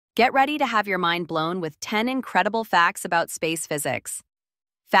Get ready to have your mind blown with 10 incredible facts about space physics.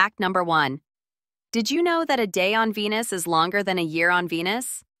 Fact number 1. Did you know that a day on Venus is longer than a year on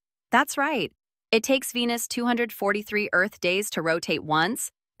Venus? That's right. It takes Venus 243 Earth days to rotate once,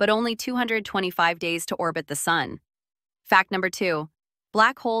 but only 225 days to orbit the Sun. Fact number 2.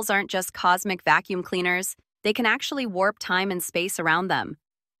 Black holes aren't just cosmic vacuum cleaners, they can actually warp time and space around them.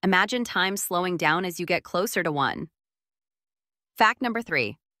 Imagine time slowing down as you get closer to one. Fact number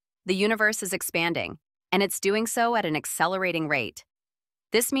 3. The universe is expanding, and it's doing so at an accelerating rate.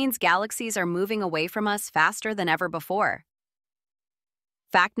 This means galaxies are moving away from us faster than ever before.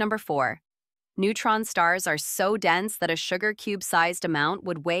 Fact number 4. Neutron stars are so dense that a sugar cube-sized amount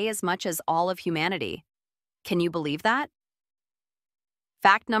would weigh as much as all of humanity. Can you believe that?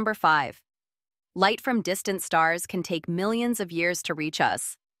 Fact number 5. Light from distant stars can take millions of years to reach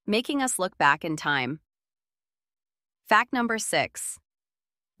us, making us look back in time. Fact number 6.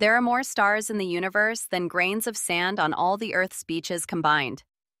 There are more stars in the universe than grains of sand on all the Earth's beaches combined.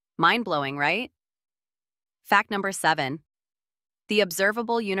 Mind-blowing, right? Fact number 7. The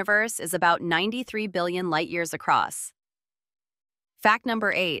observable universe is about 93 billion light-years across. Fact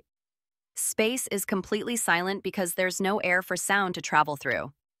number 8. Space is completely silent because there's no air for sound to travel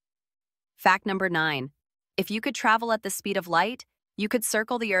through. Fact number 9. If you could travel at the speed of light, you could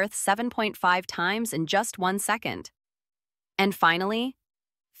circle the Earth 7.5 times in just 1 second. And finally,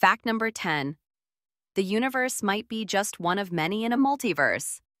 fact number 10. The universe might be just one of many in a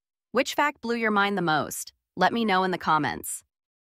multiverse. Which fact blew your mind the most? Let me know in the comments.